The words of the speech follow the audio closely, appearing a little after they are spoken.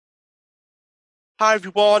Hi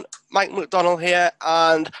everyone, Mike McDonald here,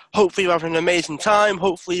 and hopefully you're having an amazing time.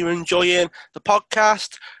 Hopefully you're enjoying the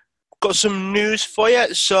podcast. Got some news for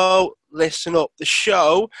you, so listen up. The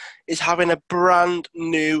show is having a brand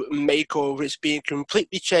new makeover. It's being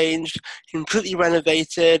completely changed, completely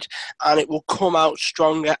renovated, and it will come out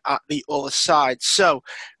stronger at the other side. So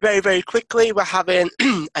very, very quickly, we're having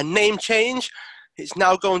a name change. It's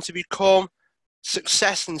now going to become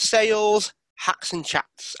Success and Sales, Hacks and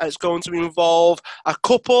Chats, and it's going to involve a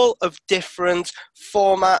couple of different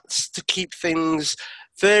formats to keep things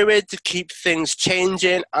varied, to keep things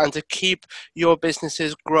changing, and to keep your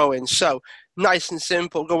businesses growing. So nice and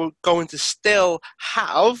simple, we're going to still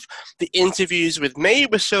have the interviews with me.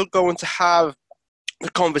 We're still going to have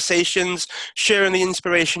the conversations, sharing the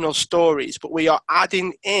inspirational stories, but we are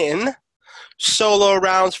adding in solo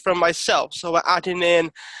rounds from myself. So we're adding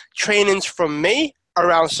in trainings from me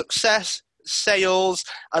around success, sales,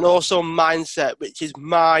 and also mindset, which is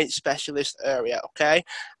my specialist area, okay?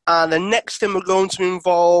 And the next thing we're going to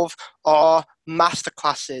involve are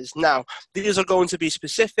masterclasses. Now, these are going to be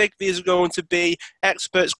specific. These are going to be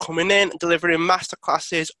experts coming in, delivering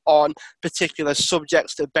masterclasses on particular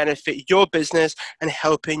subjects that benefit your business and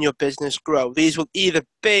helping your business grow. These will either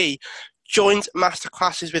be joint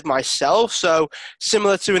masterclasses with myself, so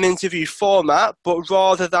similar to an interview format, but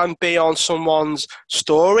rather than be on someone's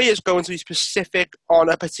story, it's going to be specific on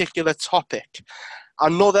a particular topic.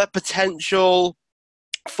 Another potential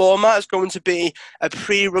format is going to be a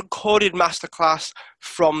pre-recorded masterclass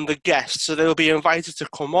from the guests. So they'll be invited to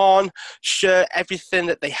come on, share everything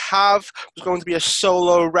that they have. It's going to be a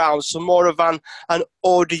solo round, so more of an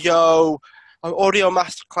audio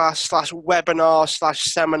masterclass slash webinar slash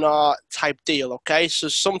seminar type deal, okay? So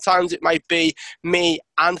sometimes it might be me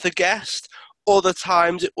and the guest, other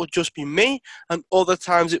times it will just be me, and other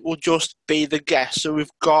times it will just be the guest. So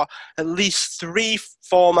we've got at least 3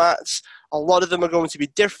 formats. A lot of them are going to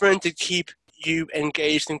be different to keep you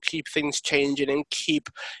engaged and keep things changing and keep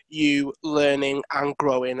you learning and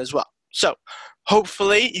growing as well. So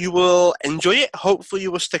hopefully you will enjoy it. Hopefully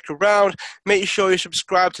you will stick around. Make sure you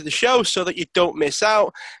subscribe to the show so that you don't miss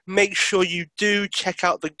out. Make sure you do check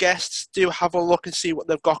out the guests. Do have a look and see what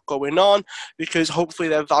they've got going on, because hopefully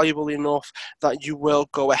they're valuable enough that you will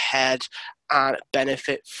go ahead and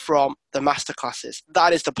benefit from the masterclasses.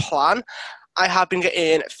 That is the plan. I have been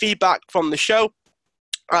getting feedback from the show.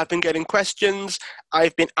 I've been getting questions,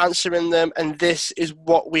 I've been answering them, and this is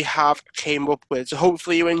what we have came up with. So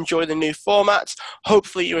hopefully you enjoy the new formats.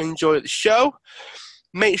 Hopefully you enjoy the show.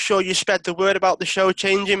 Make sure you spread the word about the show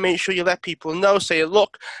changing. Make sure you let people know. Say,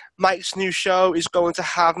 look, Mike's new show is going to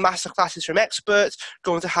have masterclasses from experts,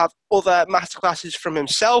 going to have other masterclasses from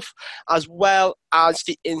himself, as well as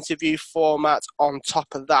the interview format on top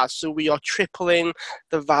of that. So we are tripling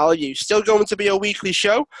the value. Still going to be a weekly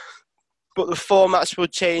show, but the formats will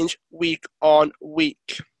change week on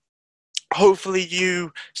week. Hopefully you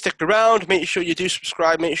stick around. Make sure you do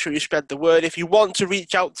subscribe. Make sure you spread the word. If you want to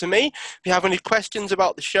reach out to me, if you have any questions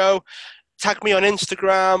about the show, tag me on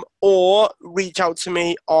Instagram or reach out to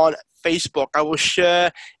me on Facebook. I will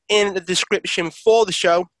share in the description for the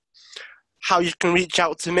show how you can reach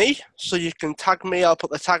out to me. So you can tag me. I'll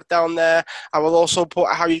put the tag down there. I will also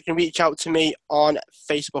put how you can reach out to me on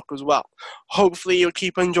Facebook as well. Hopefully you'll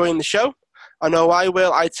keep enjoying the show. I know I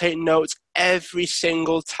will. I take notes every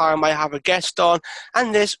single time I have a guest on,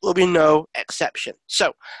 and this will be no exception.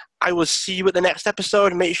 So I will see you at the next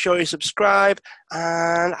episode. Make sure you subscribe,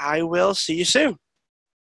 and I will see you soon.